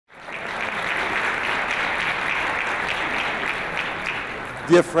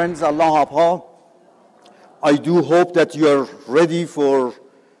Dear friends, Allah Hapa, I do hope that you are ready for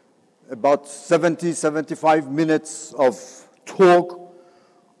about 75 minutes of talk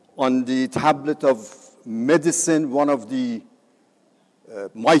on the tablet of medicine, one of the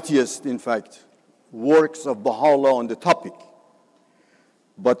mightiest, in fact, works of Baha'u'llah on the topic.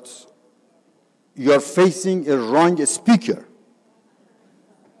 But you are facing a wrong speaker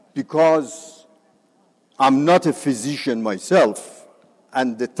because I'm not a physician myself,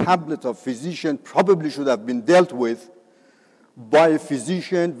 and the tablet of physician probably should have been dealt with by a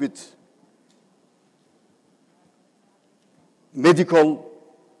physician with medical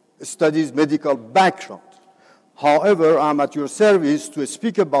studies, medical background. However, I'm at your service to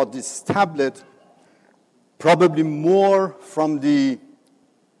speak about this tablet, probably more from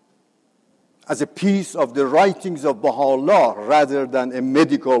as a piece of the writings of Baha'u'llah rather than a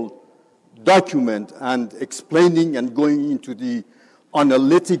medical document, and explaining and going into the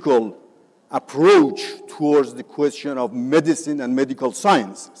analytical approach towards the question of medicine and medical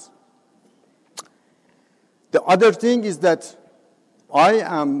sciences. The other thing is that I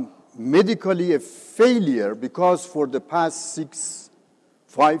am medically a failure because for the past 6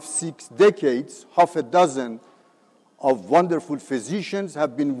 decades, half a dozen of wonderful physicians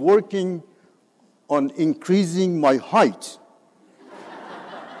have been working on increasing my height.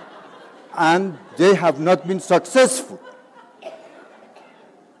 And they have not been successful.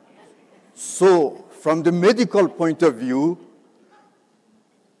 So, from the medical point of view,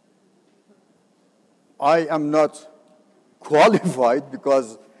 I am not qualified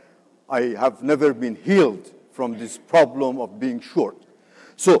because I have never been healed from this problem of being short.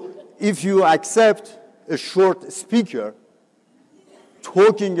 So, if you accept a short speaker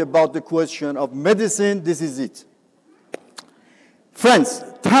talking about the question of medicine, this is it. Friends,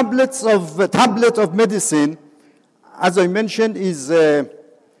 tablet of medicine, as I mentioned, is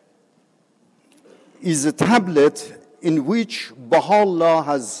a tablet in which Baha'u'llah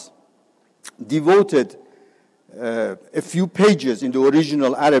has devoted a few pages in the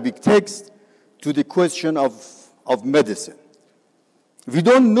original Arabic text to the question of medicine. We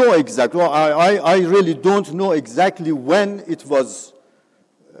don't know exactly, I really don't know exactly when it was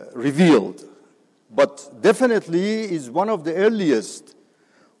revealed, but definitely is one of the earliest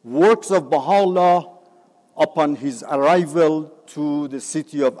works of Baha'u'llah upon his arrival to the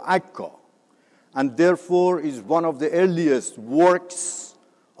city of Akka, and therefore is one of the earliest works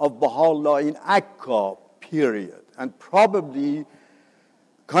of Baha'u'llah in Akka period, and probably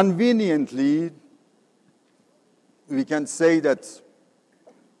conveniently we can say that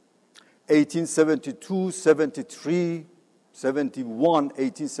 1872, 73, 71,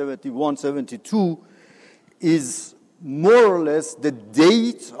 1871, 72 is more or less the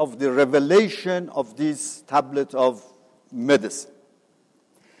date of the revelation of this tablet of medicine.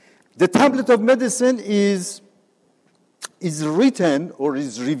 The tablet of medicine is written or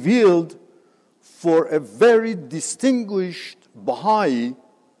is revealed for a very distinguished Baha'i,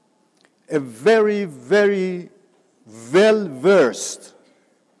 a very, very well-versed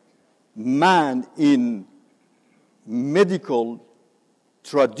man in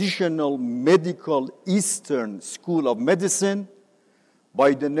traditional medical Eastern school of medicine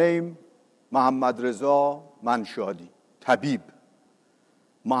by the name Muhammad Reza Manshadi, Tabib.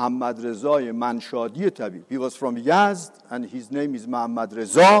 Muhammad Reza Manshadi Tabib. He was from Yazd and his name is Muhammad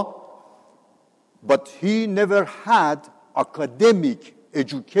Reza, but he never had academic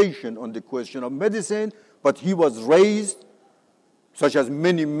education on the question of medicine, but he was raised, such as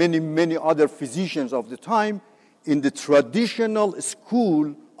many, many, many other physicians of the time, in the traditional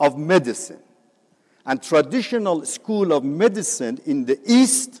school of medicine. And traditional school of medicine in the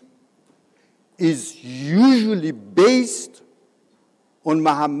East is usually based on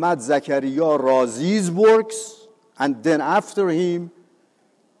Muhammad Zakaria Razi's works, and then after him,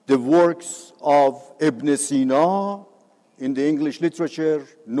 the works of Ibn Sina, in the English literature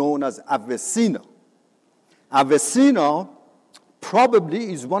known as Avicenna. Avicenna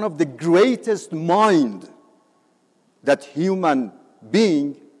probably is one of the greatest minds that human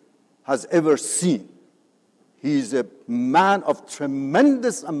being has ever seen. He is a man of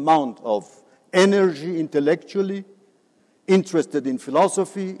tremendous amount of energy intellectually, interested in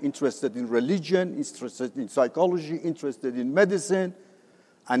philosophy, interested in religion, interested in psychology, interested in medicine,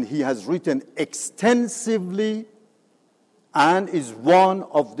 and he has written extensively and is one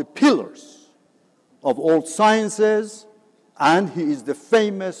of the pillars of all sciences, and he is the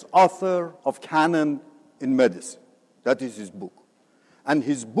famous author of Canon in Medicine. That is his book. And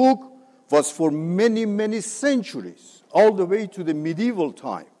his book was for many, many centuries, all the way to the medieval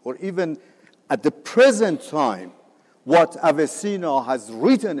time, or even at the present time, what Avicenna has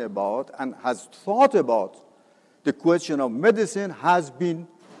written about and has thought about the question of medicine has been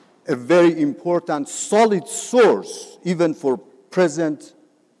a very important, solid source, even for present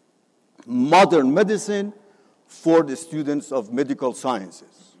modern medicine, for the students of medical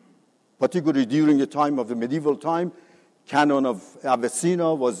sciences. Particularly during the time of the medieval time, Canon of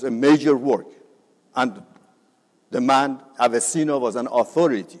Avicenna was a major work, and the man Avicenna was an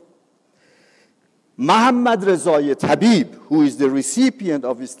authority. Muhammad Rezai Tabib, who is the recipient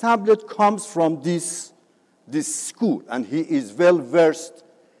of his tablet, comes from this school, and he is well versed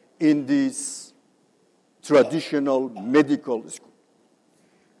in this traditional medical school.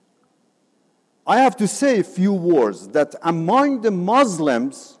 I have to say a few words that among the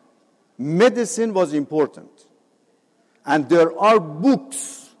Muslims, medicine was important. And there are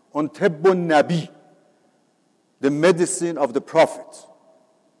books on Tibbun Nabi, the medicine of the Prophet.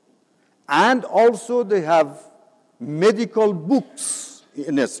 And also they have medical books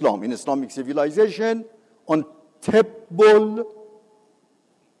in Islam, in Islamic civilization, on Tibbul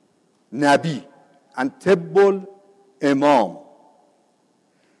Nabi and Tibbul Imam.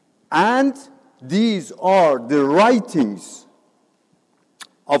 And these are the writings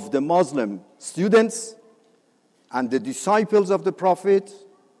of the Muslim students and the disciples of the Prophet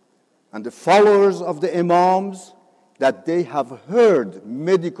and the followers of the Imams, that they have heard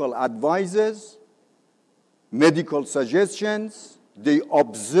medical advices, medical suggestions. They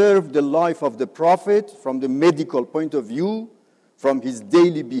observed the life of the Prophet from the medical point of view, from his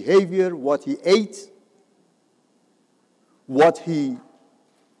daily behavior, what he ate, what he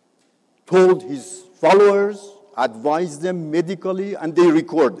told his followers, advised them medically, and they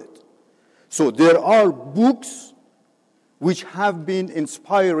recorded. So there are books which have been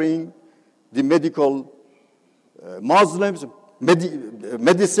inspiring the medical Muslims,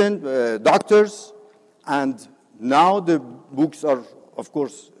 medicine, doctors, and now the books are, of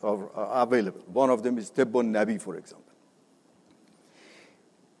course, are available. One of them is Tibbun Nabi, for example.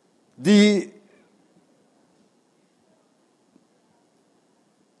 The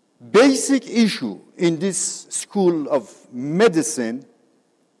basic issue in this school of medicine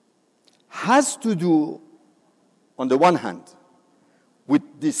has to do, on the one hand, with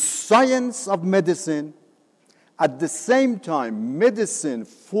the science of medicine. At the same time, medicine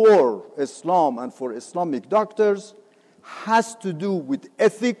for Islam and for Islamic doctors has to do with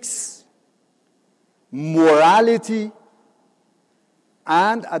ethics, morality,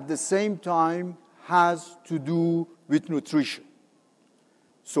 and at the same time has to do with nutrition.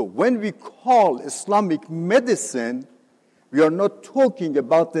 So when we call Islamic medicine, we are not talking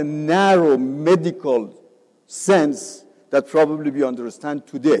about the narrow medical sense that probably we understand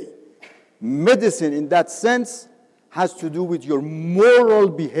today. Medicine in that sense has to do with your moral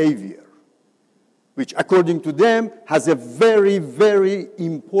behavior, which according to them has a very, very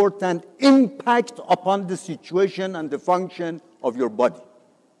important impact upon the situation and the function of your body.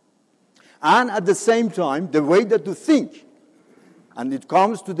 And at the same time, the way that you think. And it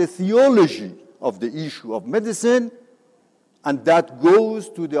comes to the theology of the issue of medicine, and that goes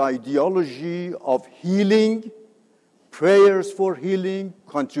to the ideology of healing, prayers for healing,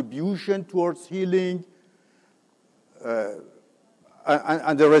 contribution towards healing,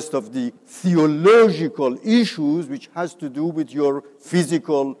 and the rest of the theological issues which has to do with your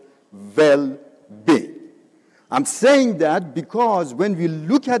physical well-being. I'm saying that because when we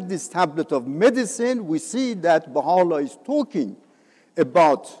look at this tablet of medicine, we see that Baha'u'llah is talking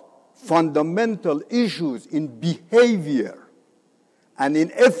about fundamental issues in behavior and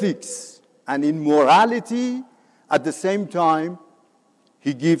in ethics and in morality. At the same time,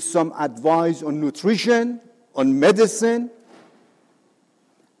 he gives some advice on nutrition, on medicine,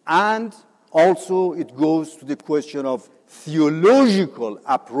 and also it goes to the question of theological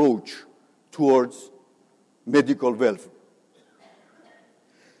approach towards medical welfare.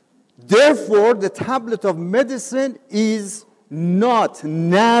 Therefore, the tablet of medicine is not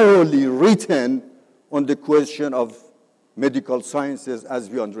narrowly written on the question of medical sciences as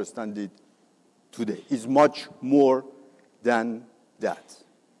we understand it today. It's much more than that.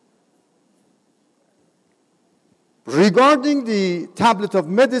 Regarding the tablet of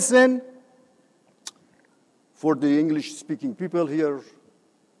medicine, for the English-speaking people here,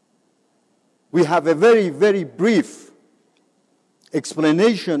 we have a very, very brief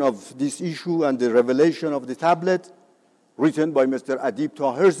explanation of this issue and the revelation of the tablet written by Mr. Adib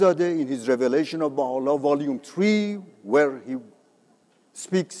Tahirzadeh in his Revelation of Baha'u'llah, Volume 3, where he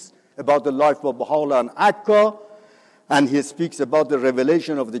speaks about the life of Baha'u'llah and Akka, and he speaks about the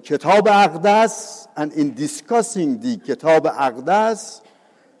revelation of the Kitab Aqdas, and in discussing the Kitab Aqdas,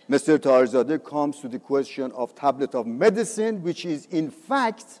 Mr. Taherzadeh comes to the question of tablet of medicine, which is in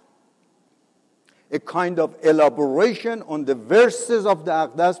fact a kind of elaboration on the verses of the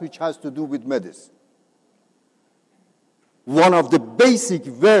Aqdas which has to do with medicine. One of the basic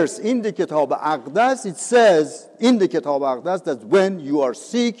verse in the Kitab Aqdas, it says in the Kitab Aqdas that when you are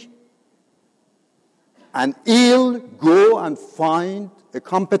sick and ill, go and find a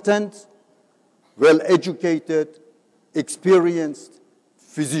competent, well-educated, experienced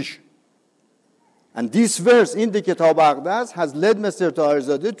physician. And this verse in the Kitab Aqdas has led Mr.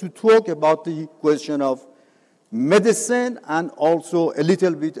 Taherzadeh to talk about the question of medicine and also a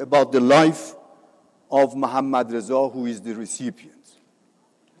little bit about the life of Muhammad Reza, who is the recipient.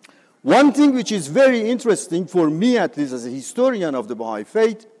 One thing which is very interesting for me, at least as a historian of the Baha'i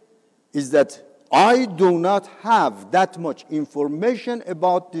faith, is that I do not have that much information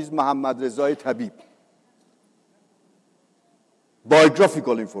about this Muhammad Reza Tabib.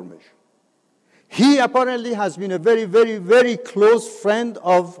 Biographical information. He apparently has been a very, very, very close friend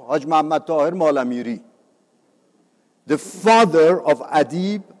of Haj Muhammad Tahir Malamiri, the father of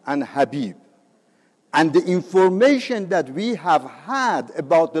Adib and Habib. And the information that we have had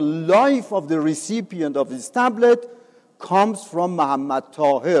about the life of the recipient of this tablet comes from Muhammad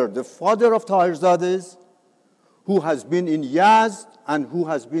Tahir, the father of Taherzadehs, who has been in Yazd and who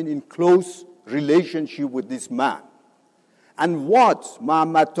has been in close relationship with this man. And what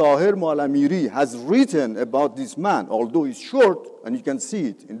Muhammad Tahir Malamiri has written about this man, although it's short, and you can see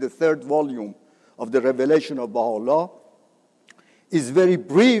it in the 3rd volume of the Revelation of Baha'u'llah, is very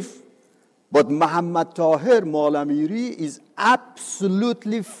brief. But Muhammad Tahir Malamiri is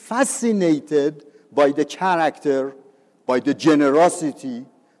absolutely fascinated by the character, by the generosity,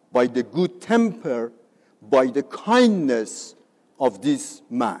 by the good temper, by the kindness of this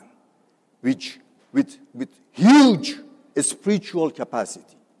man, which with huge spiritual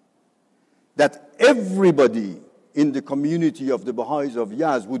capacity, that everybody in the community of the Baha'is of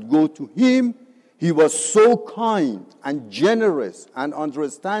Yazd would go to him. He was so kind and generous and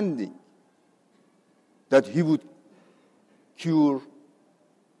understanding that he would cure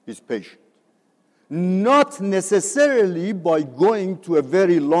his patient. Not necessarily by going to a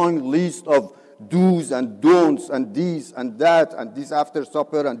very long list of do's and don'ts and this and that and this after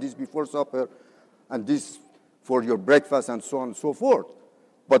supper and this before supper and this for your breakfast and so on and so forth.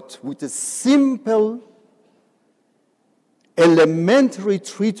 But with a simple, elementary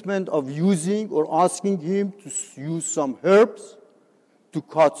treatment of using or asking him to use some herbs to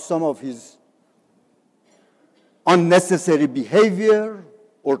cut some of his unnecessary behavior,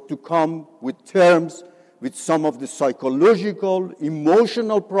 or to come with terms with some of the psychological,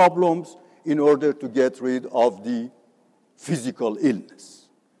 emotional problems in order to get rid of the physical illness.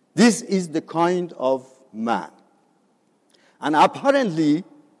 This is the kind of man. And apparently,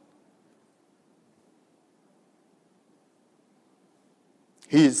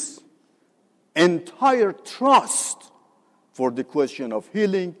 his entire trust for the question of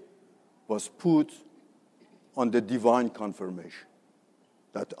healing was put on the divine confirmation.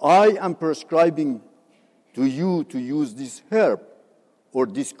 That I am prescribing to you to use this herb or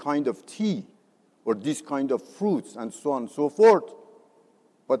this kind of tea or this kind of fruits and so on and so forth.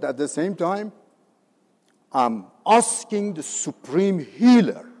 But at the same time, I'm asking the supreme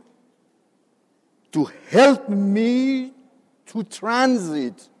healer to help me to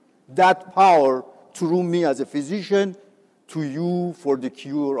transit that power through me as a physician to you for the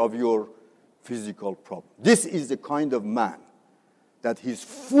cure of your physical problem. This is the kind of man that his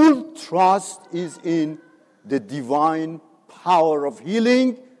full trust is in the divine power of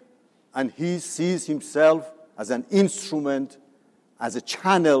healing, and he sees himself as an instrument, as a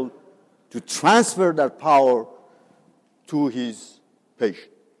channel to transfer that power to his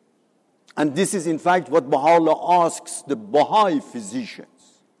patient. And this is in fact what Baha'u'llah asks the Baha'i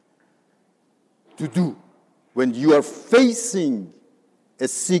physicians to do. When you are facing a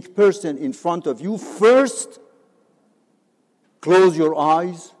sick person in front of you, first close your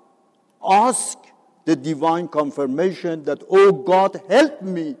eyes, ask the divine confirmation that, oh God, help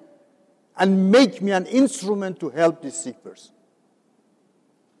me and make me an instrument to help this sick person.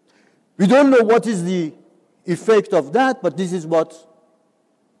 We don't know what is the effect of that, but this is what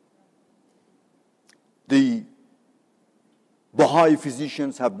the Baha'i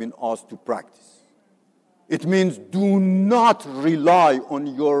physicians have been asked to practice. It means do not rely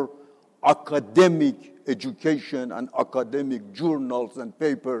on your academic education and academic journals and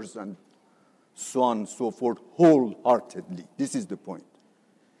papers and so on and so forth wholeheartedly. This is the point.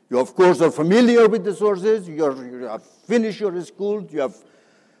 You, of course, are familiar with the sources. You have finished your school. You have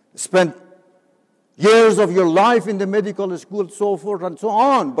spent years of your life in the medical school, so forth and so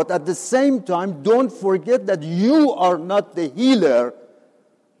on. But at the same time, don't forget that you are not the healer,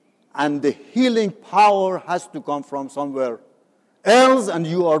 and the healing power has to come from somewhere else, and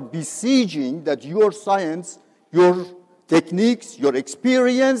you are besieging that your science, your techniques, your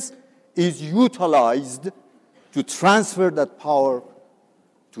experience is utilized to transfer that power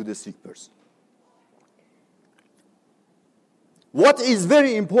to the sick person. What is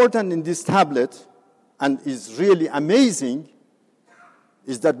very important in this tablet and is really amazing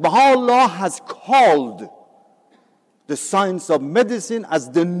is that Baha'u'llah has called the science of medicine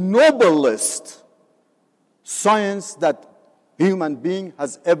as the noblest science that human being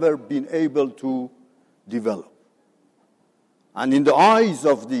has ever been able to develop. And in the eyes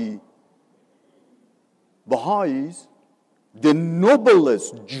of the Baha'is, the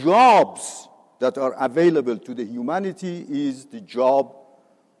noblest jobs that are available to the humanity is the job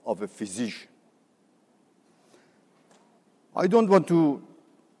of a physician. I don't want to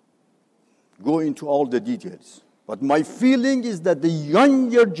go into all the details, but my feeling is that the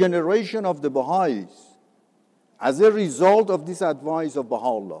younger generation of the Baha'is, as a result of this advice of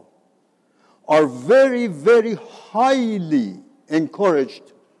Baha'u'llah, are very, very highly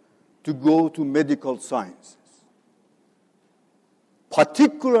encouraged to go to medical sciences,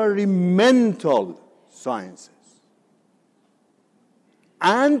 particularly mental sciences,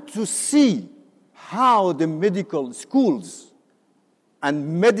 and to see how the medical schools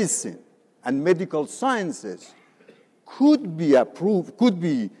and medicine and medical sciences could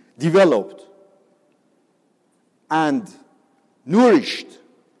be developed and nourished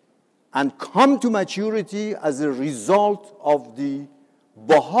and come to maturity as a result of the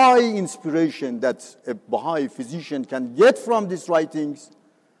Baha'i inspiration that a Baha'i physician can get from these writings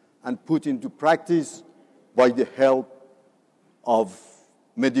and put into practice by the help of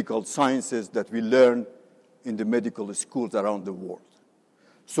medical sciences that we learn in the medical schools around the world.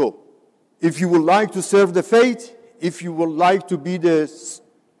 So, if you would like to serve the faith, if you would like to be the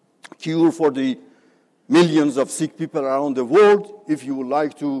cure for the millions of sick people around the world, if you would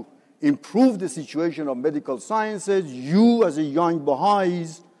like to improve the situation of medical sciences, you as a young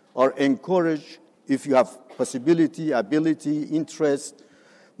Baha'is are encouraged, if you have possibility, ability, interest,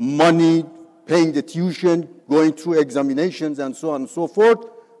 money, paying the tuition, going through examinations, and so on and so forth,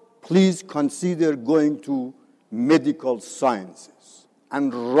 please consider going to medical sciences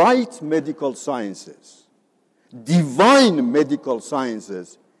and right medical sciences. Divine medical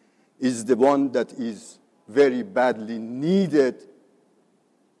sciences is the one that is very badly needed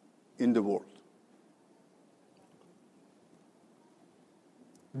in the world.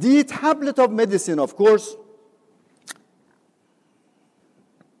 The tablet of medicine, of course,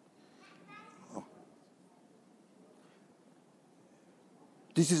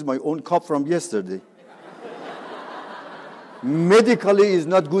 this is my own cup from yesterday. Medically is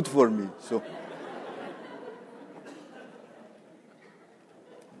not good for me, so.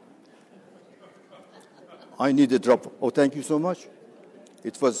 I need a drop. Oh, thank you so much.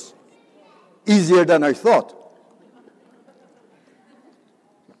 It was easier than I thought.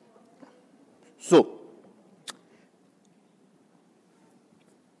 So,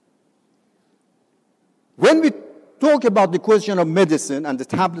 when we talk about the question of medicine and the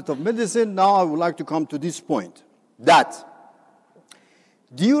tablet of medicine, now I would like to come to this point, that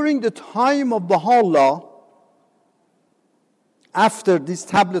during the time of Baha'u'llah, after this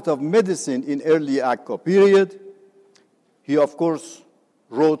tablet of medicine in early Akka period, he of course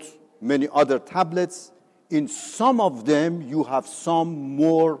wrote many other tablets. In some of them, you have some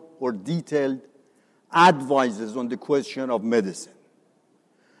more or detailed advices on the question of medicine.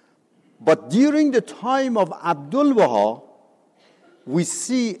 But during the time of Abdul Baha, we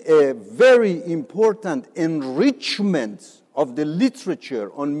see a very important enrichment of the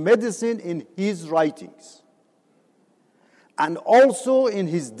literature on medicine in his writings and also in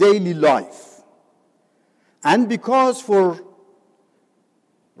his daily life. And because for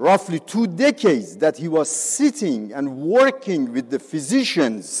roughly 2 decades that he was sitting and working with the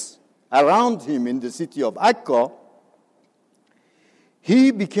physicians around him in the city of Akka,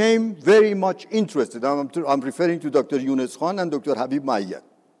 he became very much interested. I'm referring to Dr. Yunus Khan and Dr. Habib Mayyad.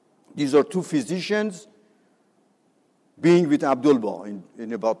 These are 2 physicians being with Abdul Baha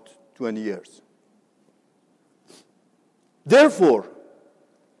in about 20 years. Therefore,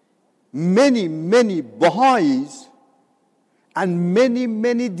 many, many Baha'is and many,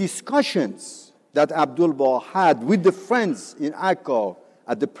 many discussions that Abdul Baha had with the friends in Akka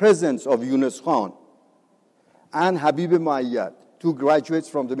at the presence of Yunus Khan and Habib Mayyad, 2 graduates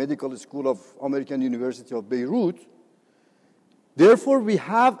from the Medical School of American University of Beirut, Therefore, we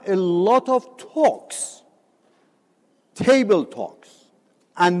have a lot of talks, table talks,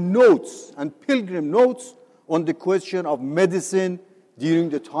 and notes, and pilgrim notes on the question of medicine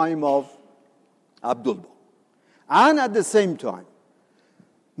during the time of Abdul-Baha. And at the same time,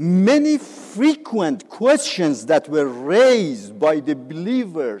 many frequent questions that were raised by the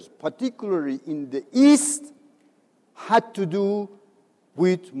believers, particularly in the East, had to do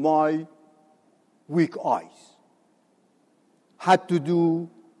with my weak eyes, had to do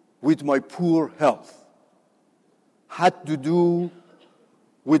with my poor health, had to do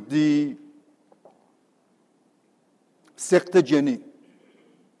with the seqta-jani,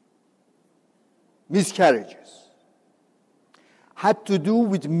 miscarriages, had to do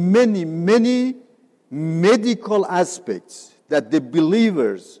with many, many medical aspects that the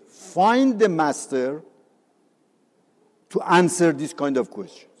believers find the master to answer this kind of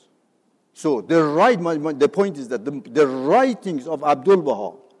questions. So the point is that the writings of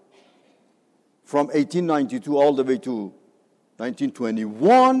Abdul-Baha from 1892 all the way to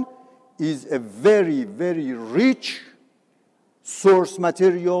 1921 is a very, very rich source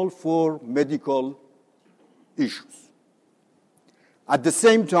material for medical issues. At the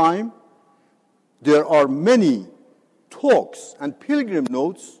same time, there are many talks and pilgrim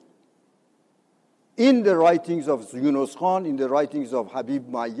notes in the writings of Yunus Khan, in the writings of Habib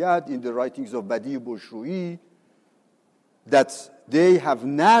Mayyad, in the writings of Badi Bushrui, that they have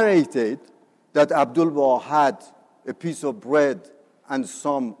narrated that Abdul-Baha had a piece of bread and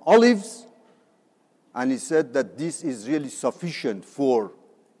some olives, and he said that this is really sufficient for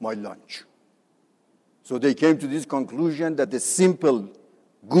my lunch. So they came to this conclusion that a simple,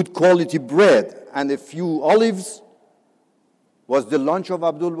 good quality bread and a few olives was the lunch of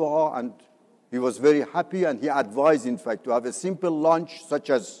Abdul-Baha, and he was very happy, and he advised, in fact, to have a simple lunch such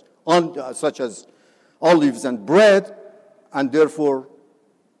as olives and bread, and therefore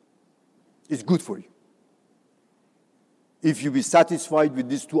it's good for you if you be satisfied with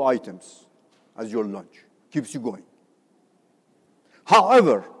these two items as your lunch. Keeps you going.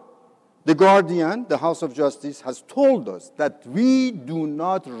 However, the Guardian, the House of Justice, has told us that we do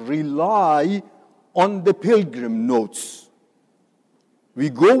not rely on the pilgrim notes. We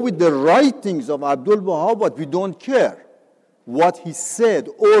go with the writings of Abdul-Baha, but we don't care what he said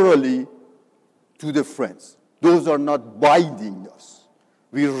orally to the friends. Those are not binding us.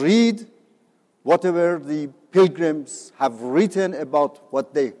 We read whatever the pilgrims have written about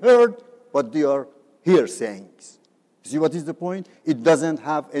what they heard, but they are hearsayings. See what is the point? It doesn't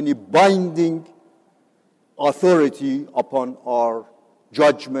have any binding authority upon our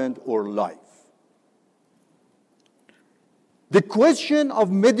judgment or life. The question of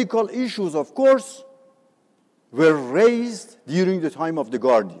medical issues, of course, were raised during the time of the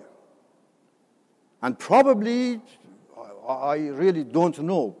Guardian. And probably, I really don't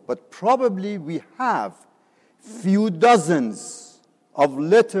know, but probably we have few dozens of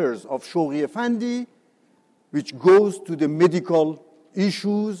letters of Shoghi Effendi which goes to the medical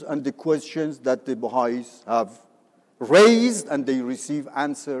issues and the questions that the Baha'is have raised, and they receive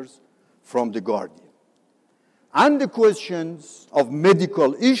answers from the Guardian. And the questions of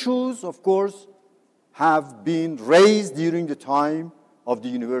medical issues, of course, have been raised during the time of the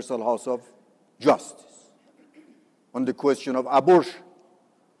Universal House of Justice. On the question of abortion,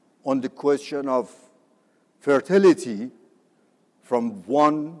 on the question of fertility from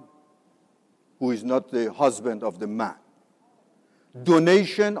one who is not the husband of the man.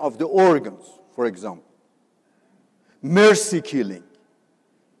 Donation of the organs, for example. Mercy killing.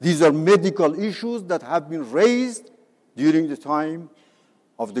 These are medical issues that have been raised during the time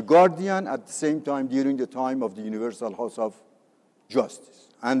of the Guardian, at the same time during the time of the Universal House of Justice.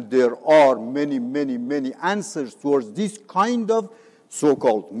 And there are many, many, many answers towards this kind of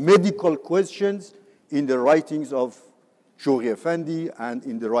so-called medical questions in the writings of Shoghi Effendi and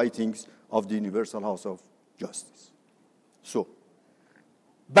in the writings of the Universal House of Justice. So,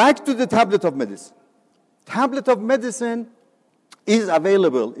 back to the Tablet of Medicine. Tablet of Medicine is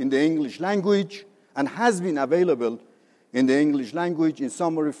available in the English language and has been available in the English language in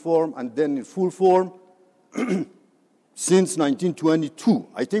summary form and then in full form since 1922.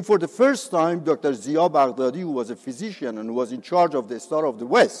 I think for the first time, Dr. Zia Baghdadi, who was a physician and who was in charge of the Star of the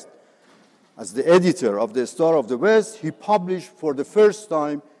West, as the editor of the Star of the West, he published for the first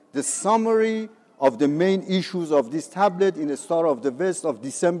time the summary of the main issues of this tablet in the Star of the West of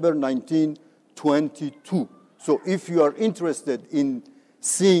December 1922. So if you are interested in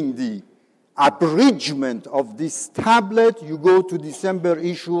seeing the abridgment of this tablet, you go to December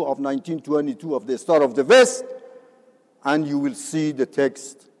issue of 1922 of the Star of the West, and you will see the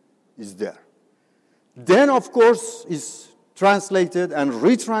text is there. Then, of course, is translated and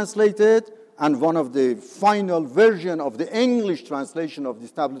retranslated, and one of the final version of the English translation of this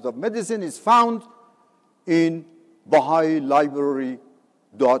tablet of medicine is found in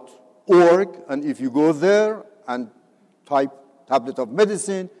BahaiLibrary.org. And if you go there and type tablet of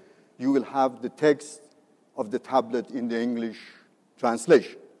medicine, you will have the text of the tablet in the English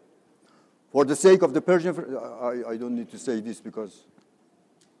translation. For the sake of the Persian, I don't need to say this because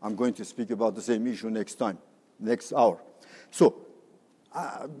I'm going to speak about the same issue next hour. So,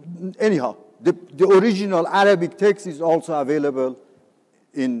 anyhow, the original Arabic text is also available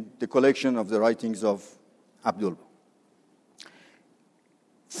in the collection of the writings of Abdullah.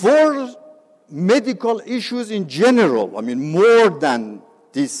 For medical issues in general, I mean more than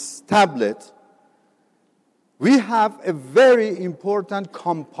this tablet, we have a very important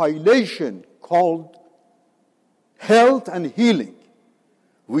compilation called Health and Healing,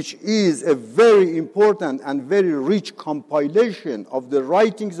 which is a very important and very rich compilation of the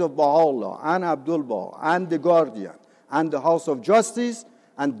writings of Baha'u'llah and Abdullah and the Guardian and the House of Justice,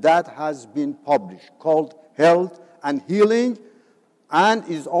 and that has been published, called Health and Healing, and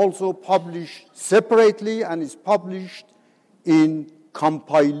is also published separately and is published in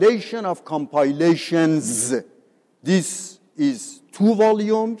compilation of compilations. This is 2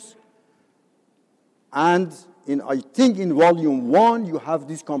 volumes, and I think in volume 1, you have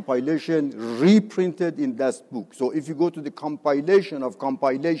this compilation reprinted in that book. So if you go to the compilation of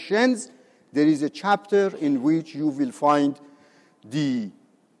compilations, there is a chapter in which you will find the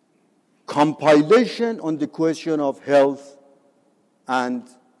compilation on the question of health and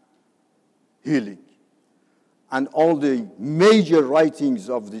healing. And all the major writings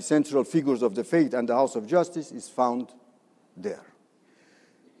of the central figures of the faith and the House of Justice is found there.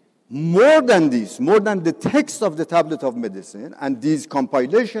 More than this, more than the text of the tablet of medicine and this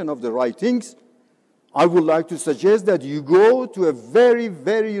compilation of the writings, I would like to suggest that you go to a very,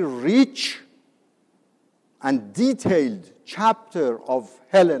 very rich and detailed chapter of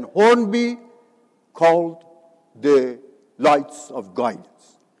Helen Hornby called The Lights of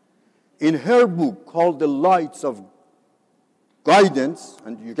Guidance. In her book called The Lights of Guidance,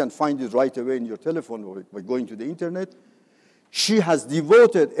 and you can find it right away in your telephone or by going to the internet, she has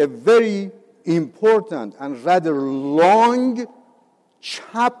devoted a very important and rather long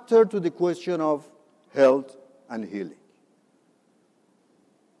chapter to the question of health and healing.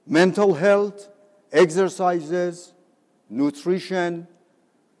 Mental health, exercises, nutrition,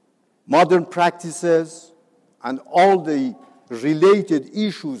 modern practices, and all the related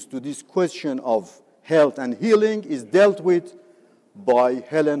issues to this question of health and healing is dealt with by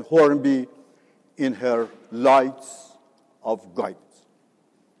Helen Hornby in her Lights of Guidance.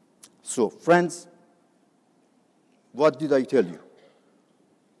 So, friends, what did I tell you?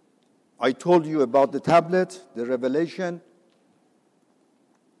 I told you about the tablet, the revelation,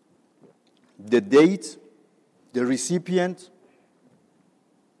 the date, the recipient,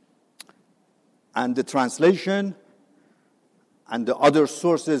 and the translation, and the other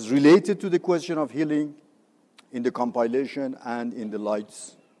sources related to the question of healing in the compilation and in the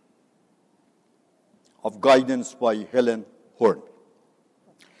Lights of Guidance by Helen Hornby.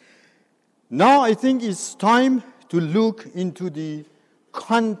 Now I think it's time to look into the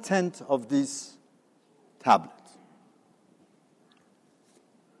content of this tablet.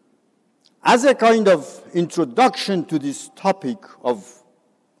 As a kind of introduction to this topic of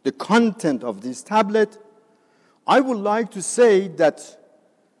the content of this tablet, I would like to say that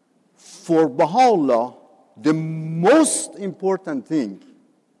for Baha'u'llah, the most important thing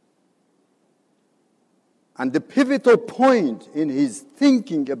and the pivotal point in his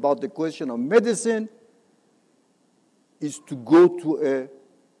thinking about the question of medicine is to go to an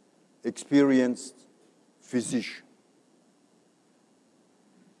experienced physician.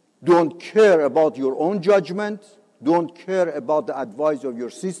 Don't care about your own judgment. Don't care about the advice of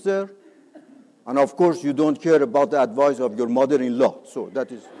your sister. And of course, you don't care about the advice of your mother-in-law. So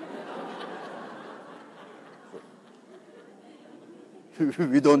that is...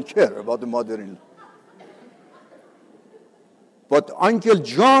 we don't care about the mother-in-law. But Uncle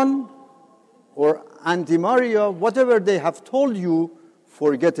John or Auntie Maria, whatever they have told you,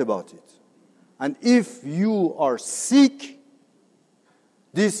 forget about it. And if you are sick,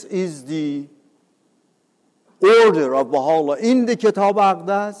 this is the order of Baha'u'llah in the Kitab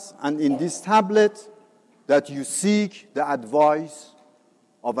Aqdas and in this tablet, that you seek the advice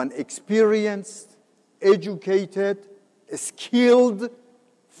of an experienced, educated, skilled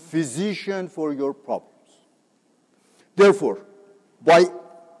physician for your problems. Therefore, by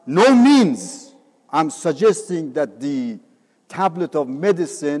no means I'm suggesting that the tablet of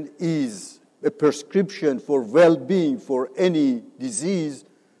medicine is a prescription for well-being for any disease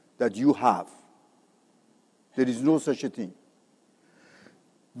that you have. There is no such a thing.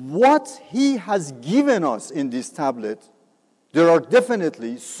 What he has given us in this tablet, there are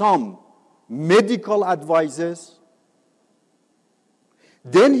definitely some medical advices.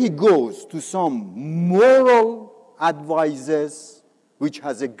 Then he goes to some moral advices, which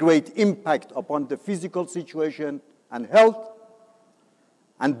has a great impact upon the physical situation and health.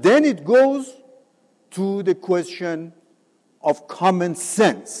 And then it goes to the question of common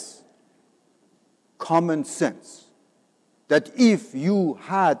sense. Common sense. That if you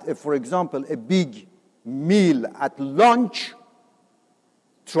had, for example, a big meal at lunch,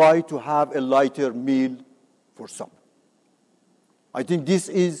 try to have a lighter meal for supper. I think this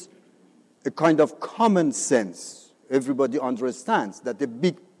is a kind of common sense. Everybody understands that a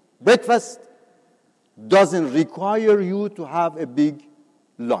big breakfast doesn't require you to have a big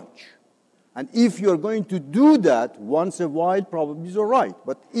lunch. And if you're going to do that once a while, probably is all right.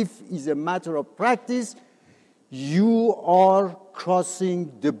 But if it's a matter of practice, you are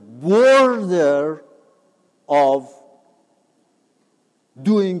crossing the border of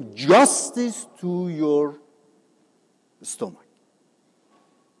doing justice to your stomach.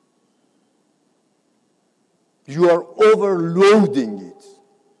 You are overloading it.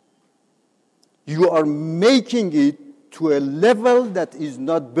 You are making it to a level that is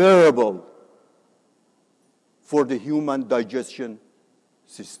not bearable for the human digestion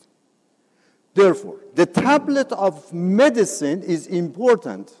system. Therefore, the tablet of medicine is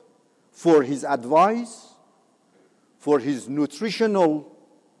important for his advice, for his nutritional,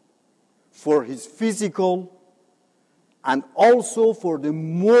 for his physical, and also for the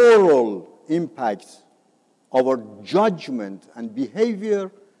moral impact of our judgment and behavior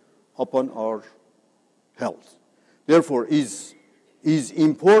upon our health. Therefore, is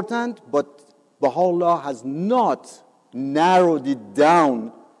important, but Baha'u'llah has not narrowed it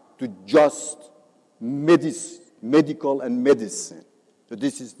down to just medical and medicine. So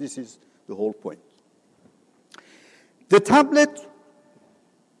this is the whole point. The tablet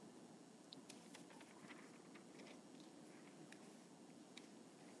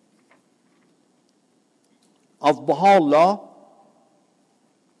of Baha'u'llah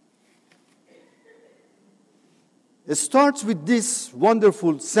starts with this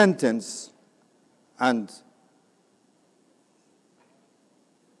wonderful sentence, and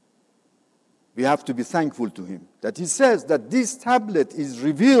we have to be thankful to him, that he says that this tablet is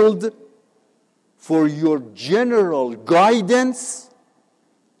revealed for your general guidance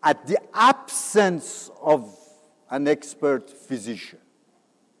at the absence of an expert physician.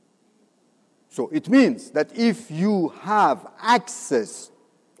 So it means that if you have access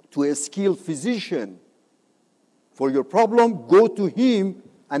to a skilled physician for your problem, go to him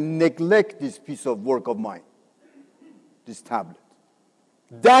and neglect this piece of work of mine, this tablet.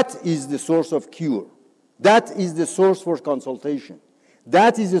 That is the source of cure. That is the source for consultation.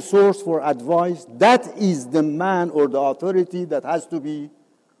 That is the source for advice. That is the man or the authority that has to be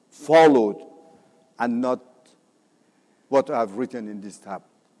followed, and not what I have written in this tablet.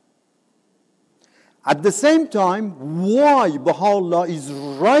 At the same time, why Baha'u'llah is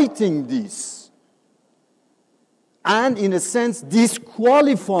writing this, and in a sense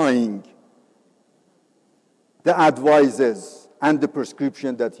disqualifying the advices and the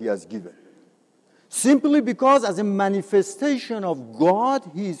prescription that he has given. Simply because as a manifestation of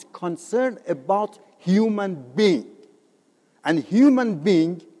God, he is concerned about human being. And human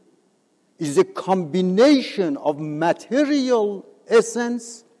being is a combination of material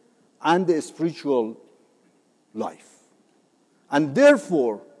essence and the spiritual life. And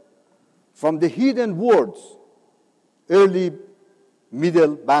therefore, from the hidden words, early,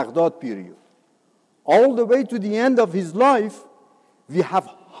 middle Baghdad period, all the way to the end of his life, we have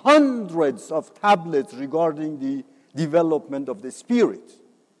hundreds of tablets regarding the development of the spirit,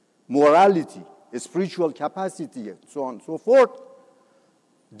 morality, spiritual capacity, and so on and so forth.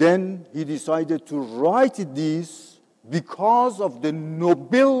 Then he decided to write this because of the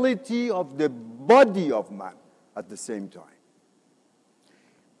nobility of the body of man at the same time.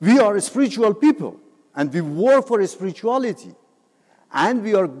 We are spiritual people, and we work for spirituality. And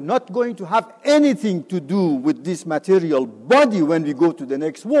we are not going to have anything to do with this material body when we go to the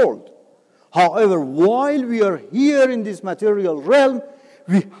next world. However, while we are here in this material realm,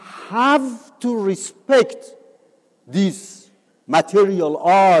 we have to respect these material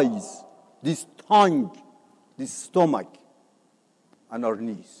eyes, this tongue, this stomach, and our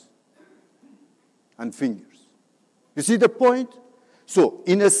knees and fingers. You see the point? So,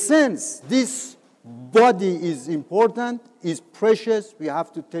 in a sense, this body is important, is precious. We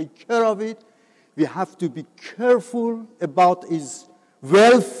have to take care of it. we have to be careful about his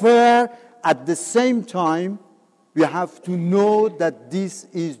welfare. At the same time, we have to know that this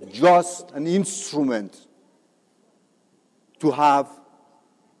is just an instrument to have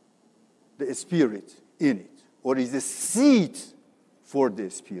the Spirit in it, or is a seed for the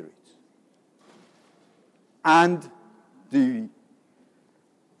Spirit. And the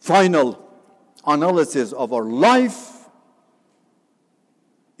final analysis of our life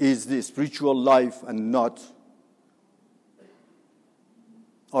is the spiritual life and not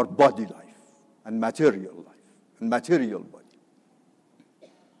our body life and material life and material body.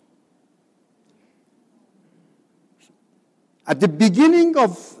 At the beginning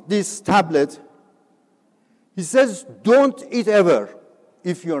of this tablet, he says, don't eat ever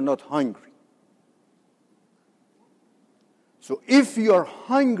if you're not hungry. So if you're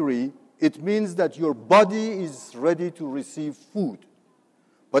hungry, it means that your body is ready to receive food.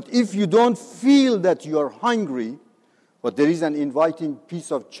 But if you don't feel that you're hungry, but there is an inviting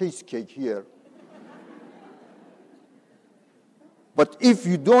piece of cheesecake here. But if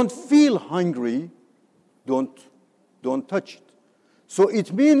you don't feel hungry, don't touch it. So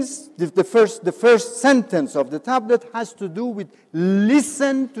it means that the first sentence of the tablet has to do with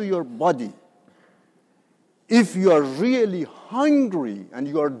listen to your body. If you are really hungry and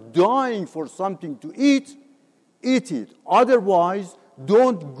you are dying for something to eat, eat it. Otherwise,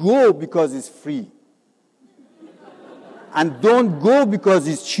 don't go because it's free. And don't go because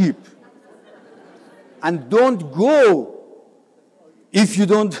it's cheap. And don't go if you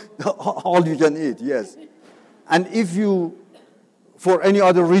don't, all you can eat, yes. And if you, for any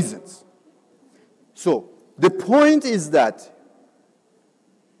other reasons. So, the point is that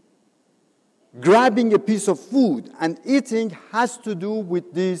grabbing a piece of food and eating has to do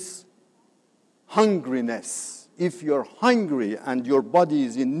with this hungriness. If you're hungry and your body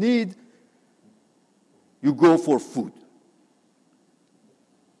is in need, you go for food.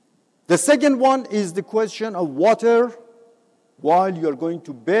 The second one is the question of water while you're going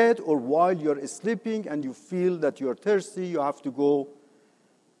to bed or while you're sleeping and you feel that you're thirsty, you have to go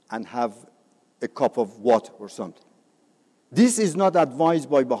and have a cup of water or something. This is not advised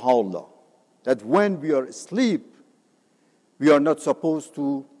by Baha'u'llah, that when we are asleep, we are not supposed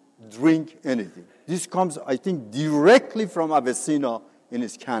to drink anything. This comes, I think, directly from Avicenna in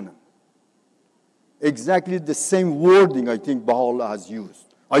his canon. Exactly the same wording I think Baha'u'llah has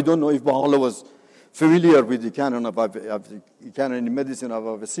used. I don't know if Baha'u'llah was familiar with the canon canon in medicine of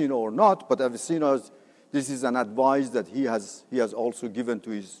Avicenna or not, but Avicenna, this is an advice that he has also given to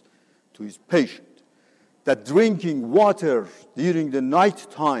his patient, that drinking water during the night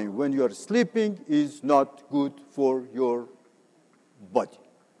time when you are sleeping is not good for your body.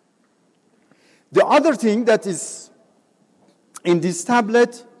 The other thing that is in this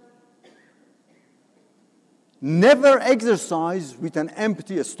tablet, never exercise with an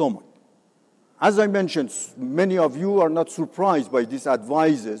empty stomach. As I mentioned, many of you are not surprised by these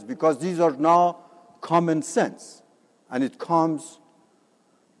advices because these are now common sense. And it comes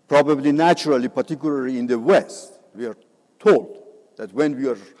probably naturally, particularly in the West. We are told that when we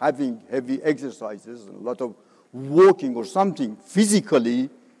are having heavy exercises, and a lot of walking or something physically,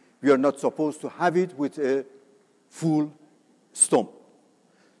 we are not supposed to have it with a full stomach.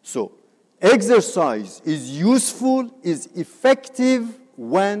 So, exercise is useful, is effective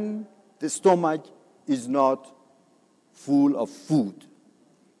when the stomach is not full of food.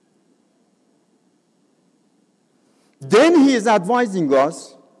 Then he is advising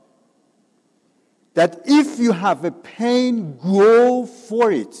us that if you have a pain, go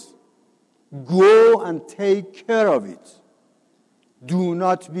for it. Go and take care of it. Do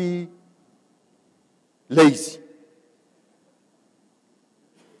not be lazy.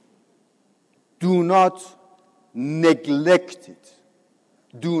 Do not neglect it.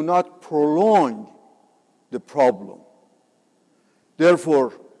 Do not prolong the problem.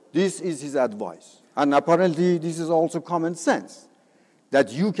 Therefore, this is his advice. And apparently, this is also common sense,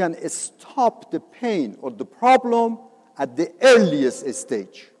 that you can stop the pain or the problem at the earliest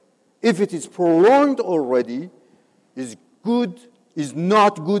stage. If it is prolonged already, is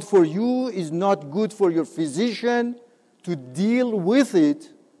not good for you, is not good for your physician to deal with it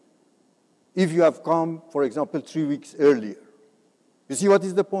if you have come, for example, 3 weeks earlier. You see what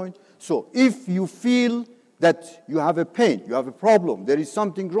is the point? So if you feel that you have a pain, you have a problem, there is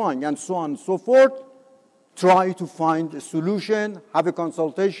something wrong, and so on and so forth, try to find a solution, have a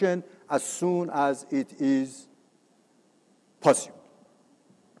consultation as soon as it is possible.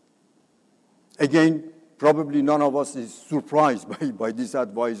 Again, probably none of us is surprised by this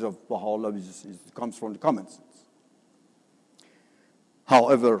advice of Baha'u'llah, which it comes from the common sense.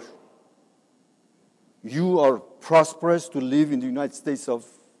 However, you are prosperous to live in the United States of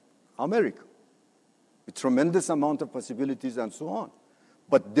America with tremendous amount of possibilities and so on.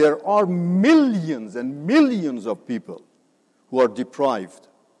 But there are millions and millions of people who are deprived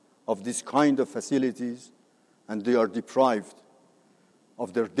of this kind of facilities, and they are deprived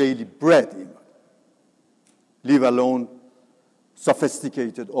of their daily bread even, leave alone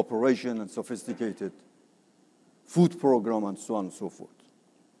sophisticated operation and sophisticated food program and so on and so forth.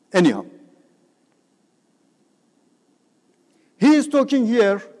 Anyhow, he is talking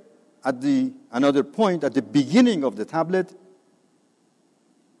here at another point at the beginning of the tablet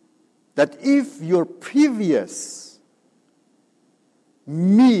that if your previous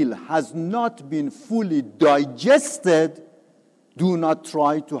meal has not been fully digested, do not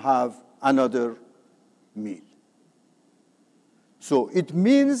try to have another meal. So it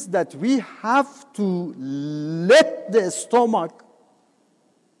means that we have to let the stomach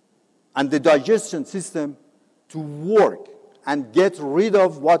and the digestion system to work and get rid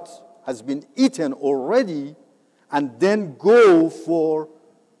of what has been eaten already, and then go for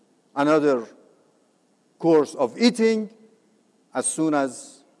another course of eating as soon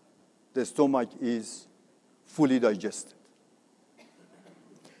as the stomach is fully digested.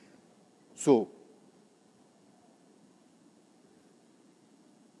 So,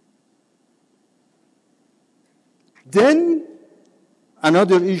 then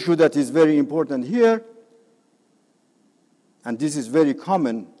another issue that is very important here, and this is very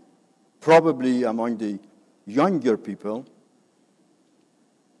common probably among the younger people,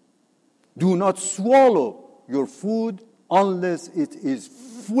 do not swallow your food unless it is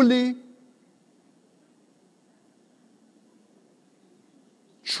fully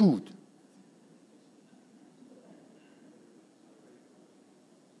chewed.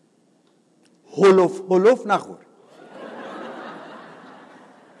 هلوف نخور.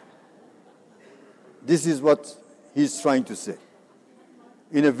 This is what he's trying to say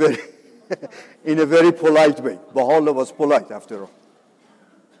in a very in a very polite way. Baha'u'llah was polite after all.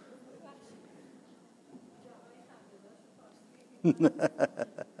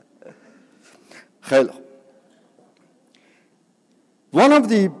 One of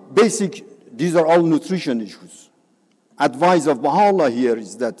the basic, these are all nutrition issues, advice of Baha'u'llah here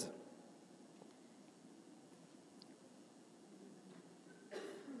is that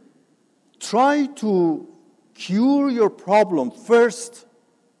try to cure your problem first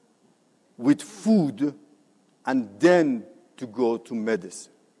with food and then to go to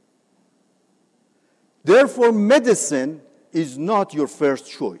medicine. Therefore, medicine is not your first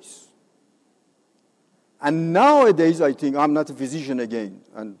choice. And nowadays, I think, I'm not a physician again,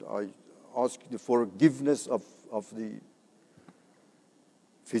 and I ask the forgiveness of the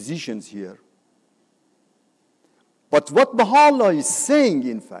physicians here. But what Baha'u'llah is saying,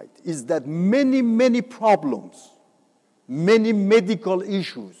 in fact, is that many problems, many medical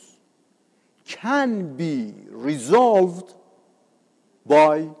issues can be resolved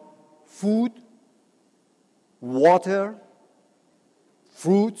by food, water,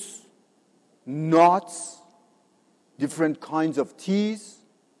 fruits, nuts, different kinds of teas,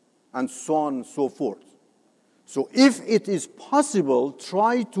 and so on and so forth. So if it is possible,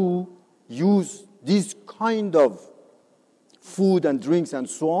 try to use these kind of food and drinks and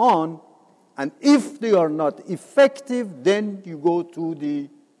so on, and if they are not effective, then you go to the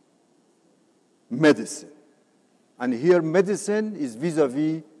medicine. And here medicine is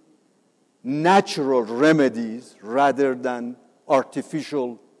vis-a-vis natural remedies rather than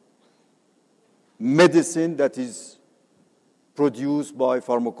artificial medicine that is produced by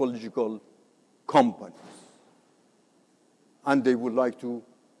pharmacological companies. And they would like to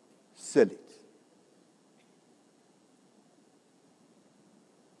sell it.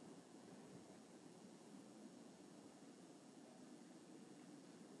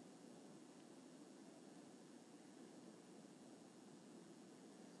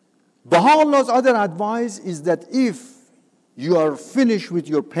 Baha'u'llah's other advice is that if you are finished with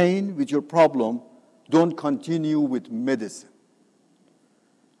your pain, with your problem, don't continue with medicine.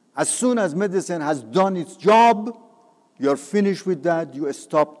 As soon as medicine has done its job, you are finished with that, you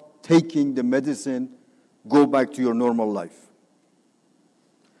stop taking the medicine, go back to your normal life.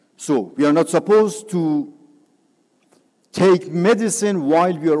 So, we are not supposed to take medicine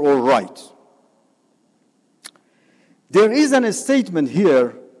while we are all right. There is a statement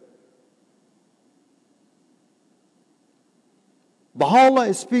here.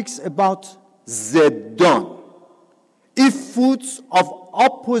 Baha'u'llah speaks about zeddan. If foods of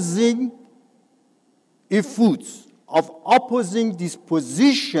opposing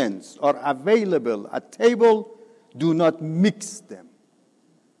dispositions are available at table, do not mix them.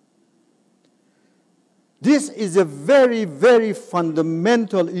 This is a very, very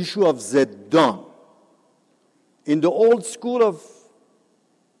fundamental issue of Zeddan. In the old school of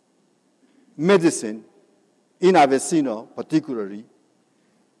medicine, in Avicenna particularly,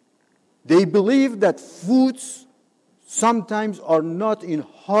 they believe that foods sometimes are not in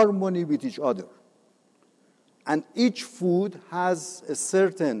harmony with each other. And each food has a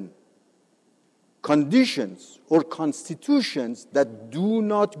certain conditions or constitutions that do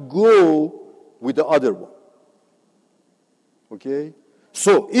not go with the other one. Okay?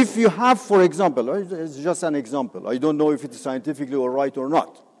 So if you have, for example, it's just an example. I don't know if it's scientifically all right or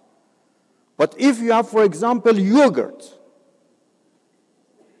not. But if you have, for example, yogurt,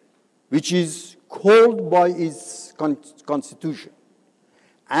 which is cold by its constitution,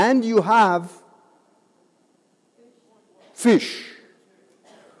 and you have fish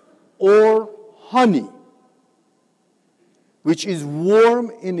or honey, which is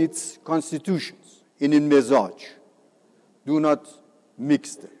warm in its constitutions, in mizaj. Do not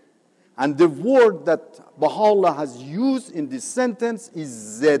mix them. And the word that Baha'u'llah has used in this sentence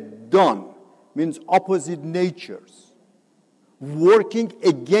is zeddan, means opposite natures, working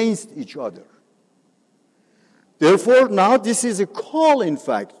against each other. Therefore, now this is a call, in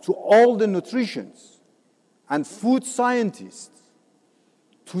fact, to all the nutritionists and food scientists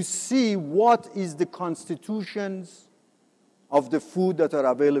to see what is the constitutions of the food that are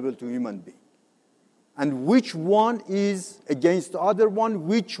available to human beings, and which one is against the other one,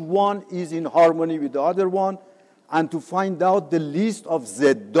 which one is in harmony with the other one, and to find out the list of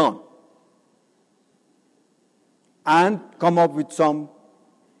zeddan and come up with some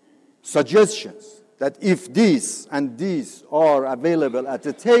suggestions that if these and these are available at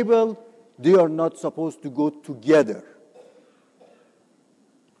the table, they are not supposed to go together.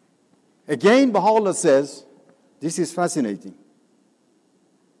 Again, Baha'u'llah says, this is fascinating.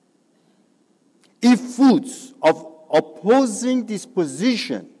 If foods of opposing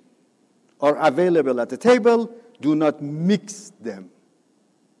disposition are available at the table, do not mix them.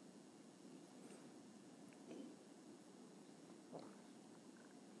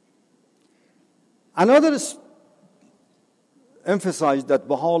 Another emphasis that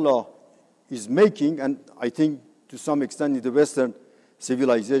Baha'u'llah is making, and I think to some extent in the Western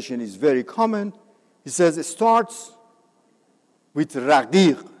civilization is very common, he says it starts with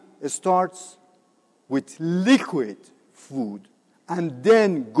raqiq, it starts with liquid food, and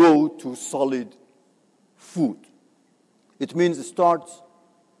then go to solid food. It means it starts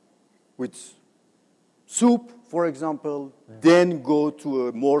with soup, for example, then go to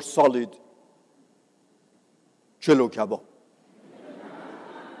a more solid chelo kebab.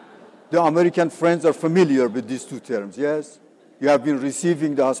 The American friends are familiar with these two terms, yes? You have been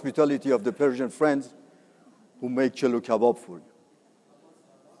receiving the hospitality of the Persian friends who make chelo kebab for you.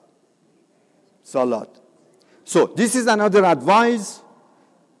 Salad. So this is another advice.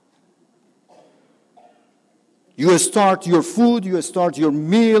 You start your food, you start your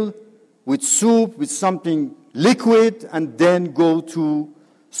meal with soup, with something liquid, and then go to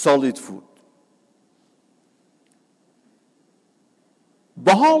solid food.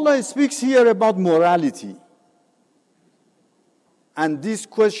 Baha'u'llah speaks here about morality. And this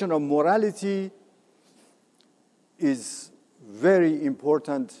question of morality is very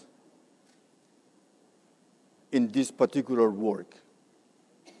important in this particular work.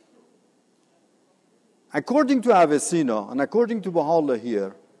 According to Avicenna, and according to Baha'u'llah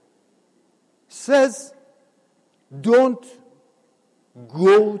here, says, don't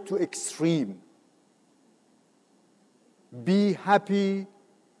go to extreme. Be happy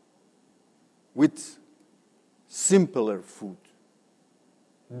with simpler food.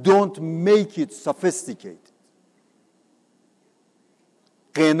 Don't make it sophisticated.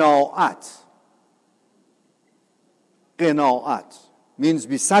 Qina'at. Qina'at means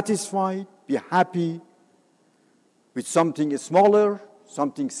be satisfied, be happy with something smaller,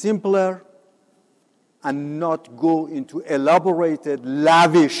 something simpler, and not go into elaborated,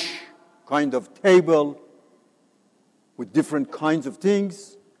 lavish kind of table with different kinds of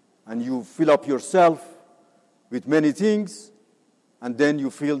things, and you fill up yourself with many things, and then you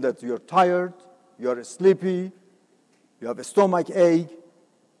feel that you're tired, you're sleepy, you have a stomach ache,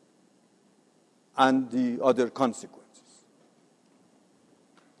 and the other consequences.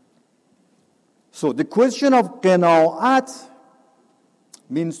 So the question of qina'at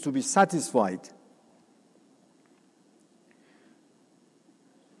means to be satisfied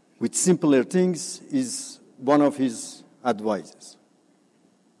with simpler things is one of his advices.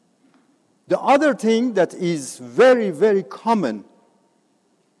 The other thing that is very, very common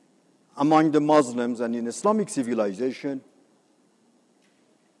among the Muslims and in Islamic civilization,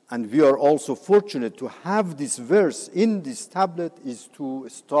 and we are also fortunate to have this verse in this tablet, is to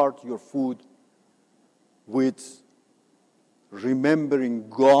start your food with remembering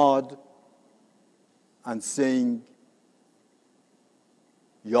God and saying,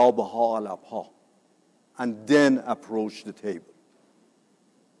 Ya Baha'u'llah, and then approach the table.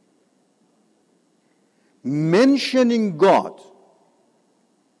 Mentioning God,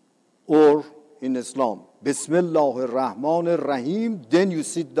 or in Islam, Bismillah ar-Rahman ar-Rahim, then you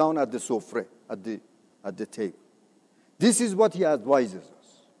sit down at the sofre, at the table. This is what he advises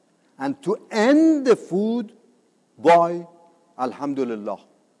us. And to end the food by Alhamdulillah,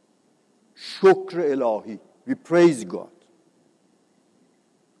 Shukr Ilahi, we praise God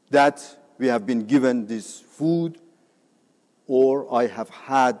that we have been given this food, or I have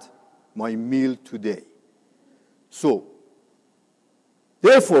had my meal today. So,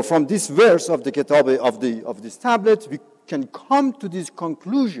 therefore, from this verse of the kitab of this tablet, we can come to this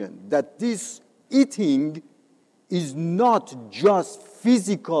conclusion that this eating is not just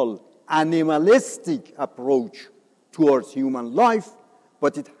physical, animalistic approach towards human life,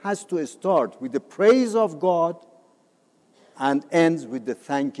 but it has to start with the praise of God and ends with the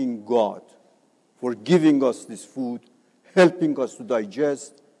thanking God for giving us this food, helping us to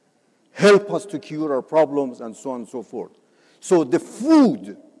digest, help us to cure our problems, and so on and so forth. So the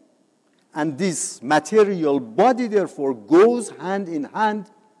food and this material body, therefore, goes hand in hand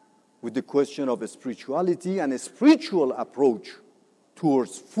with the question of spirituality and a spiritual approach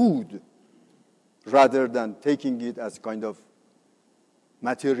towards food, rather than taking it as kind of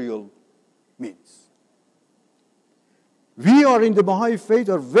material means. We are in the Baha'i faith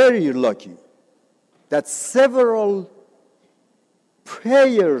are very lucky that several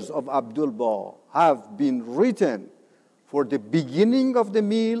prayers of Abdul-Baha have been written for the beginning of the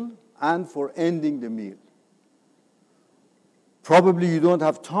meal and for ending the meal. Probably you don't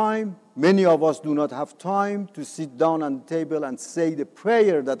have time. Many of us do not have time to sit down on the table and say the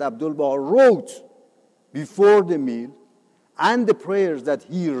prayer that Abdul-Baha wrote before the meal and the prayers that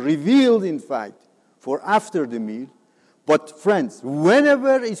he revealed, in fact, for after the meal. But friends,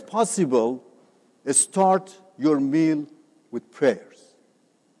 whenever it's possible, start your meal with prayers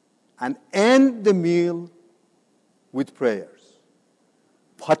and end the meal with prayers.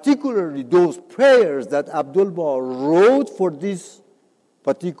 Particularly those prayers that Abdul-Baha wrote for this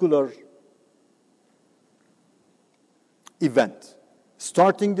particular event,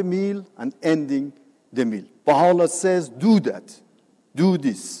 starting the meal and ending the meal. Baha'u'llah says, do that, do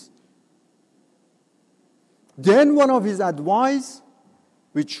this. Then one of his advice,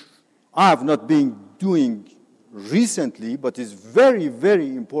 which I have not been doing recently, but is very,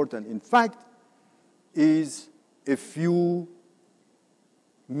 very important, in fact, is a few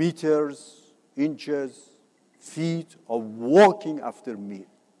meters, inches, feet of walking after meal.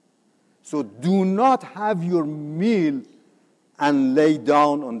 So do not have your meal and lay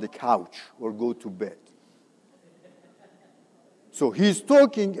down on the couch or go to bed. So he's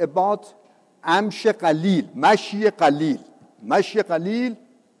talking about amsh qalil, mashi qalil. Mashi qalil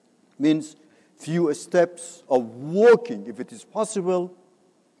means few steps of walking, if it is possible,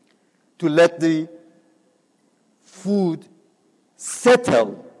 to let the food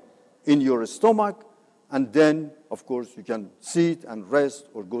settle in your stomach, and then, of course, you can sit and rest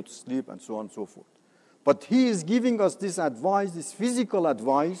or go to sleep and so on and so forth. But he is giving us this advice, this physical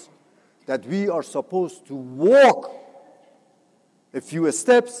advice, that we are supposed to walk a few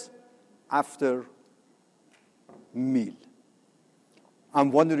steps after meal.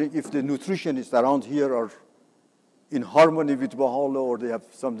 I'm wondering if the nutritionists around here are in harmony with Baha'u'llah, or they have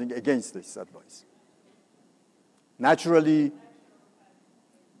something against this advice. Naturally,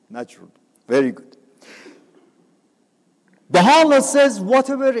 natural. Very good. Baha'u'llah says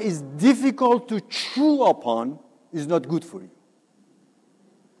whatever is difficult to chew upon is not good for you.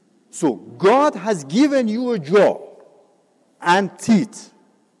 So God has given you a jaw and teeth,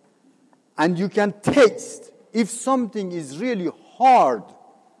 and you can taste. If something is really hard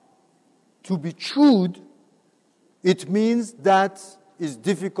to be chewed, it means that it's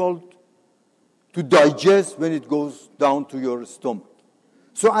difficult to digest when it goes down to your stomach.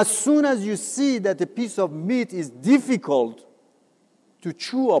 So as soon as you see that a piece of meat is difficult to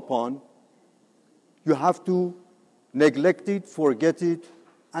chew upon, you have to neglect it, forget it,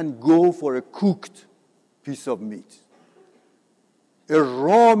 and go for a cooked piece of meat. A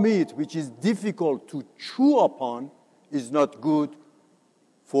raw meat, which is difficult to chew upon, is not good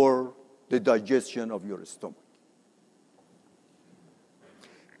for the digestion of your stomach.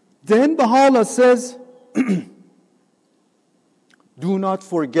 Then Baha'u'llah says, do not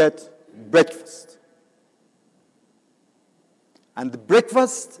forget breakfast. And the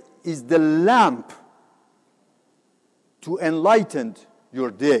breakfast is the lamp to enlighten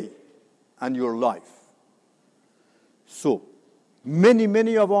your day and your life. So,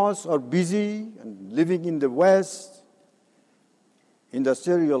 many of us are busy and living in the West,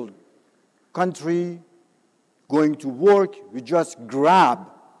 industrial country, going to work. We just grab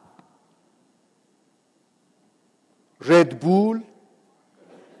Red Bull,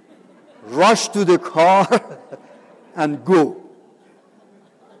 rush to the car, and go.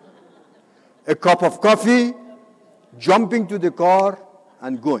 A cup of coffee, jumping to the car,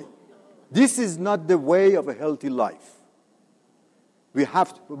 and going. This is not the way of a healthy life. We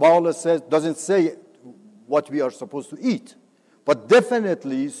have to, Baha'u'llah says, doesn't say what we are supposed to eat, but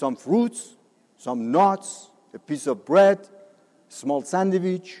definitely some fruits, some nuts, a piece of bread, small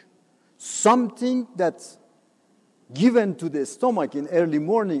sandwich, something that's given to the stomach in early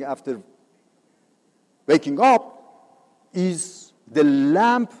morning after waking up is the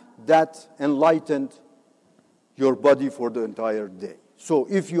lamp that enlightened your body for the entire day. So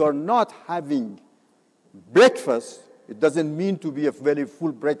if you are not having breakfast, it doesn't mean to be a very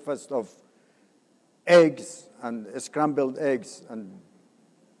full breakfast of eggs and scrambled eggs and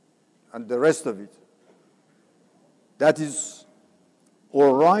the rest of it. That is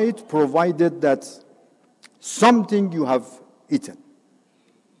all right, provided that something you have eaten.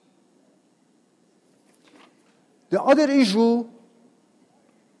 The other issue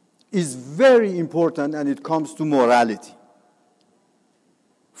is very important, and it comes to morality.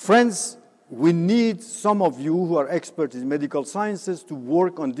 Friends, we need some of you who are experts in medical sciences to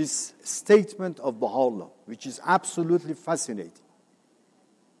work on this statement of Baha'u'llah, which is absolutely fascinating.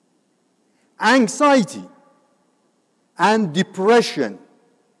 Anxiety and depression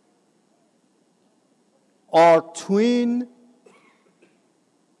are twin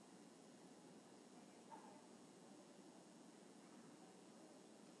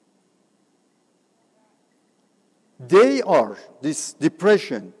this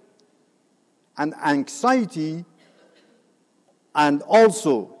depression and anxiety, and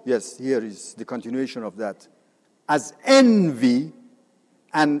also, yes, here is the continuation of that, as envy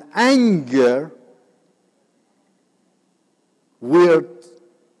and anger will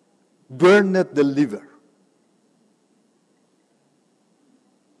burn the liver.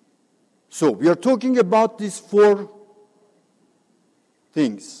 So we are talking about these four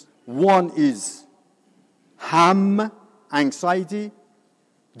things. One is ham, anxiety,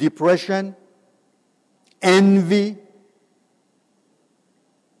 depression, envy,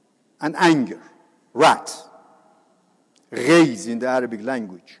 and anger. Rat, ghayz in the Arabic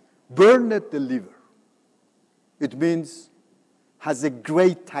language. Burned the liver. It means has a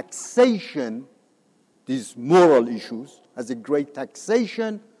great taxation, these moral issues, has a great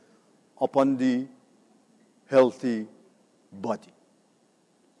taxation upon the healthy body.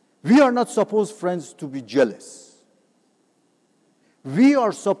 We are not supposed, friends, to be jealous. We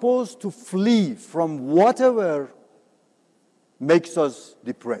are supposed to flee from whatever makes us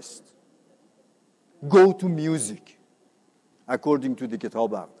depressed. Go to music, according to the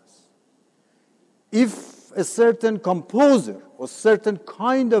Kitab Aqdas. If a certain composer or certain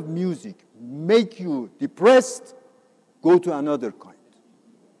kind of music make you depressed, go to another kind.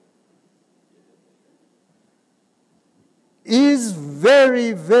 It is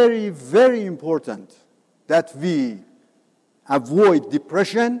very, very, very important that we avoid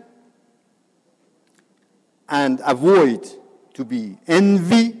depression and avoid to be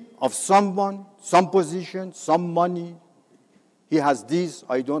envy of someone, some position, some money. He has this,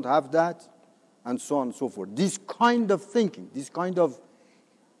 I don't have that, and so on and so forth. This kind of thinking, this kind of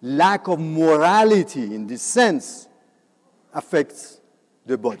lack of morality in this sense affects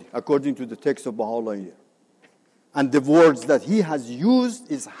the body, according to the text of Baha'u'llah here. And the words that he has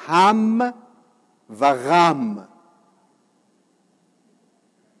used is ham va gham,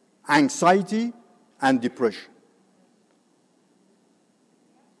 anxiety and depression.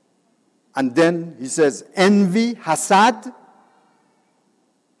 And then he says envy, hasad,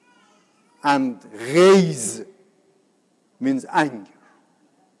 and ghayz means anger.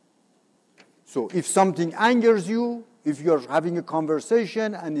 So if something angers you, if you're having a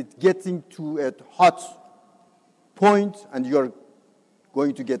conversation and it's getting to a hot point and you're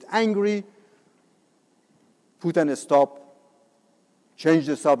going to get angry, put a stop, change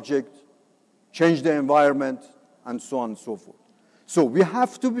the subject, change the environment, and so on and so forth. So we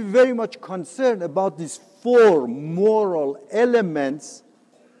have to be very much concerned about these four moral elements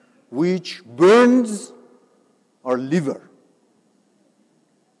which burns our liver,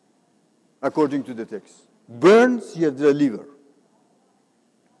 according to the text. Burns here the liver.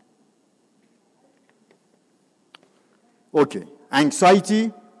 Okay,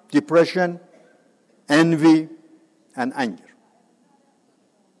 anxiety, depression, envy, and anger.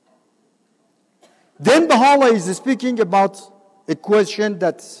 Then Baha'u'llah is speaking about a question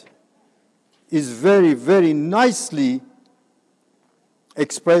that is very, very nicely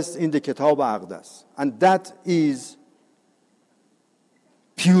expressed in the Kitab Aqdas, and that is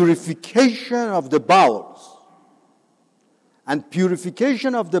purification of the bowels. And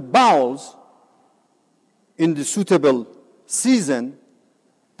purification of the bowels in the suitable season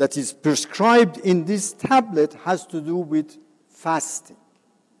that is prescribed in this tablet has to do with fasting.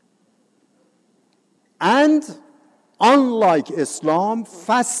 And unlike Islam,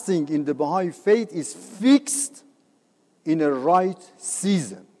 fasting in the Baha'i faith is fixed in a right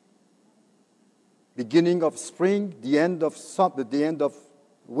season. Beginning of spring, the end of summer, the end of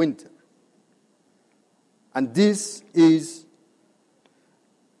winter. And this is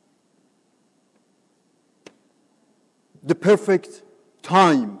the perfect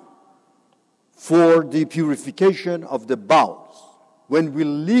time for the purification of the bowels. When we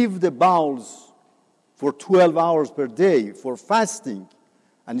leave the bowels for 12 hours per day for fasting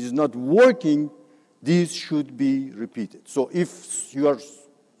and is not working, this should be repeated. So if you are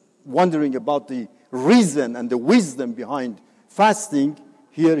wondering about the reason and the wisdom behind fasting,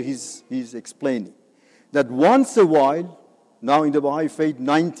 here he's explaining that once a while, now in the Baha'i faith,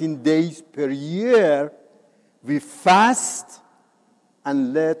 19 days per year, we fast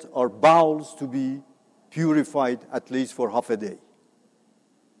and let our bowels to be purified at least for half a day.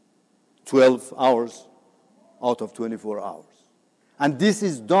 12 hours out of 24 hours. And this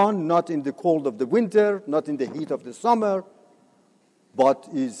is done not in the cold of the winter, not in the heat of the summer, but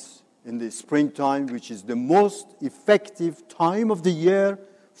is in the springtime, which is the most effective time of the year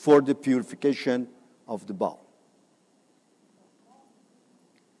for the purification of the bowel.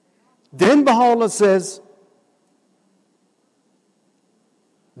 Then Baha'u'llah says,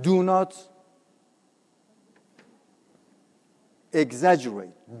 do not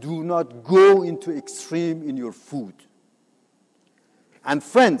exaggerate. Do not go into extreme in your food. And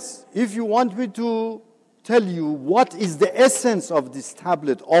friends, if you want me to tell you what is the essence of this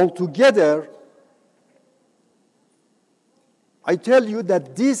tablet altogether, I tell you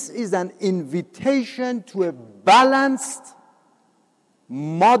that this is an invitation to a balanced,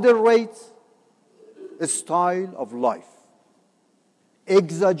 moderate style of life.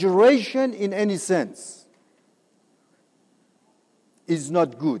 Exaggeration in any sense is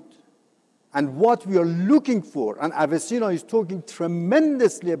not good. And what we are looking for, and Avicenna is talking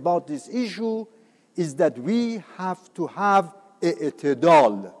tremendously about this issue, is that we have to have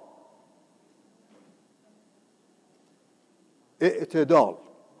i'tidal. I'tidal.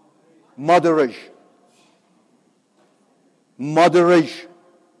 Moderation. Moderation.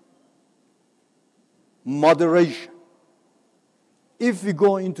 Moderation. If we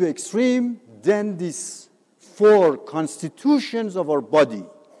go into extreme, then these four constitutions of our body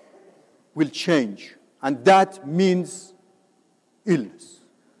will change. And that means illness.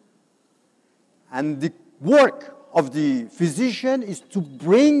 And the work of the physician is to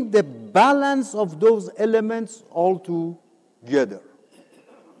bring the balance of those elements all together.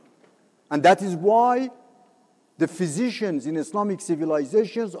 And that is why the physicians in Islamic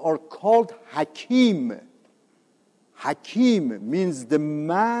civilizations are called Hakim. Hakim means the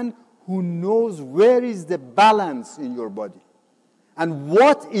man who knows where is the balance in your body and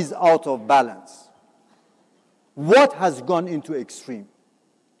what is out of balance, what has gone into extreme,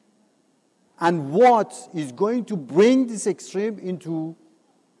 and what is going to bring this extreme into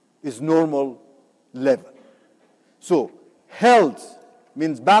its normal level. So health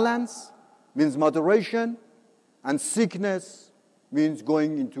means balance, means moderation, and sickness means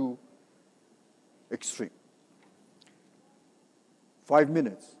going into extreme. 5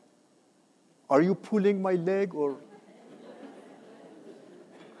 minutes. Are you pulling my leg or?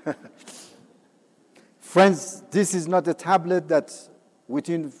 Friends, this is not a tablet that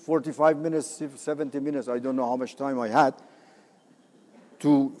within 45 minutes, 70 minutes, I don't know how much time I had,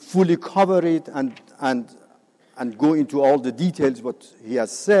 to fully cover it and go into all the details what he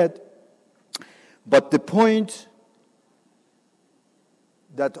has said. But the point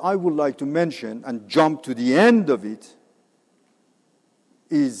that I would like to mention and jump to the end of it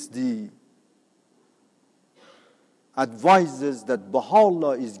is the advices that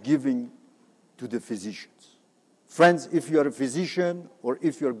Baha'u'llah is giving to the physicians. Friends, if you are a physician or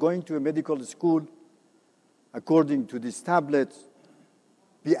if you are going to a medical school, according to this tablet,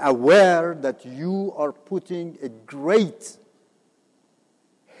 be aware that you are putting a great,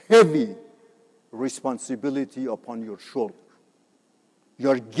 heavy responsibility upon your shoulder. You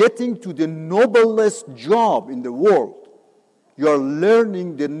are getting to the noblest job in the world, You are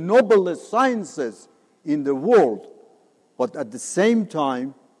learning the noblest sciences in the world. But at the same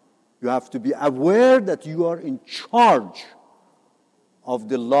time, you have to be aware that you are in charge of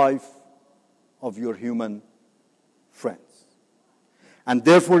the life of your human friends. And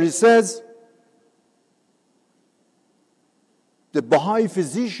therefore he says, the Baha'i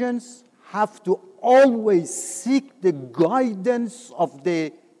physicians have to always seek the guidance of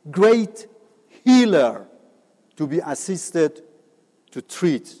the great healer to be assisted to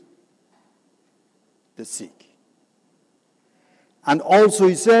treat the sick. And also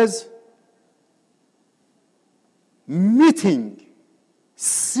he says,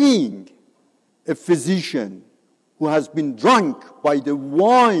 seeing a physician who has been drunk by the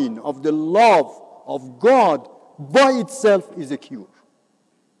wine of the love of God by itself is a cure.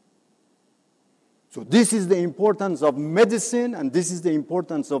 So this is the importance of medicine, and this is the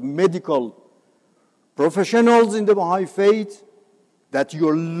importance of medical professionals in the Baha'i faith, that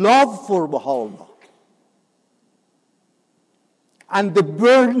your love for Baha'u'llah and the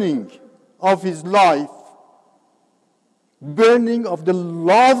burning of his life, burning of the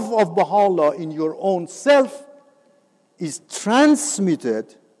love of Baha'u'llah in your own self, is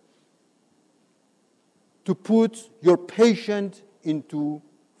transmitted to put your patient into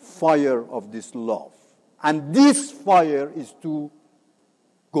fire of this love. And this fire is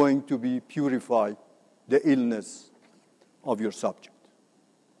going to be purify the illness of your subject.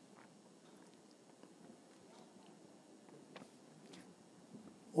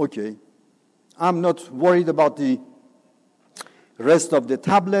 Okay, I'm not worried about the rest of the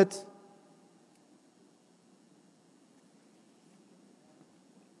tablet.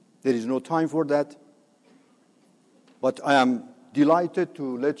 There is no time for that. But I am delighted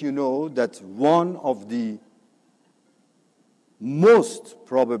to let you know that one of the most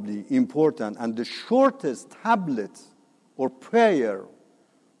probably important and the shortest tablet or prayer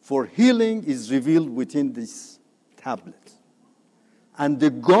for healing is revealed within this tablet. And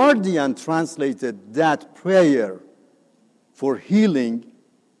the Guardian translated that prayer for healing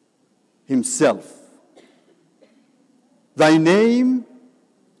himself. Thy name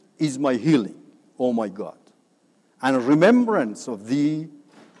is my healing, O my God, and remembrance of thee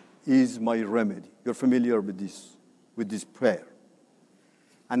is my remedy. You're familiar with this prayer.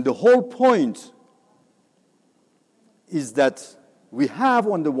 And the whole point is that we have,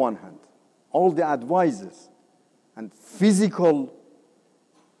 on the one hand, all the advices and physical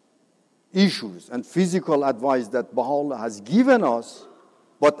issues and physical advice that Baha'u'llah has given us,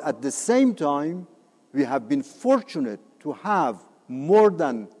 but at the same time, we have been fortunate to have more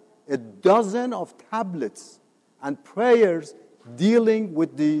than a dozen of tablets and prayers dealing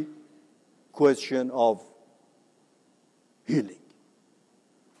with the question of healing.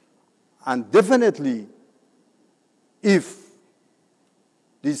 And definitely, if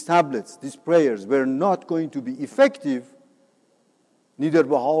these tablets, these prayers were not going to be effective, neither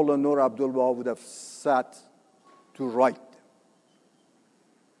Baha'u'llah nor Abdul Baha would have sat to write them.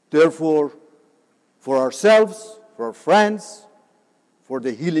 Therefore, for ourselves, for our friends, for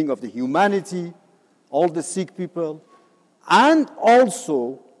the healing of the humanity, all the sick people, and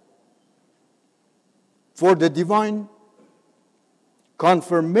also for the divine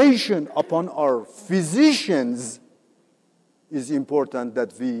confirmation upon our physicians, is important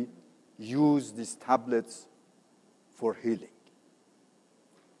that we use these tablets for healing.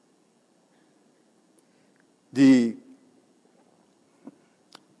 The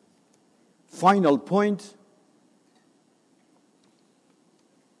final point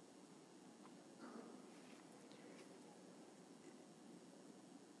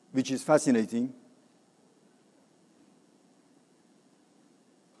which is fascinating.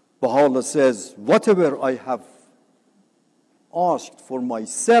 Baha'u'llah says, whatever I have asked for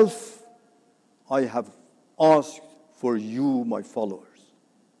myself, I have asked for you, my followers.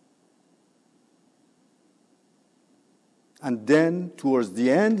 And then, towards the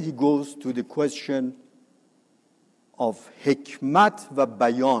end, he goes to the question of hikmat va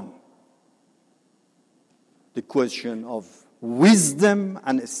bayan, the question of wisdom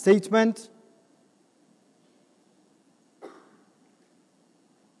and statement.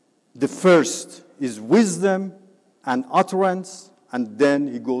 The first is wisdom and utterance, and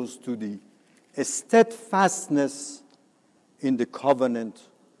then he goes to the steadfastness in the covenant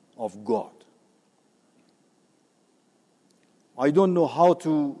of God. I don't know how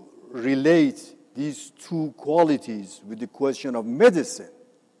to relate these two qualities with the question of medicine,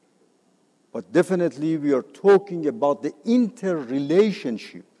 but definitely we are talking about the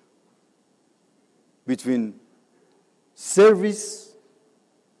interrelationship between service,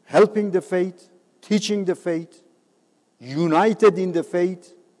 helping the faith, teaching the faith, united in the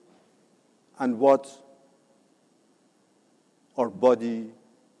faith, and what our body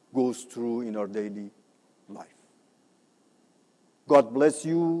goes through in our daily life. God bless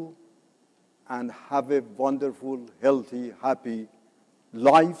you, and have a wonderful, healthy, happy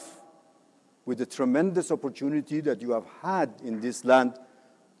life with the tremendous opportunity that you have had in this land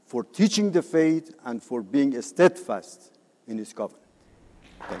for teaching the faith and for being steadfast in His covenant.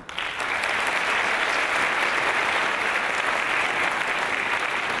 Thank you.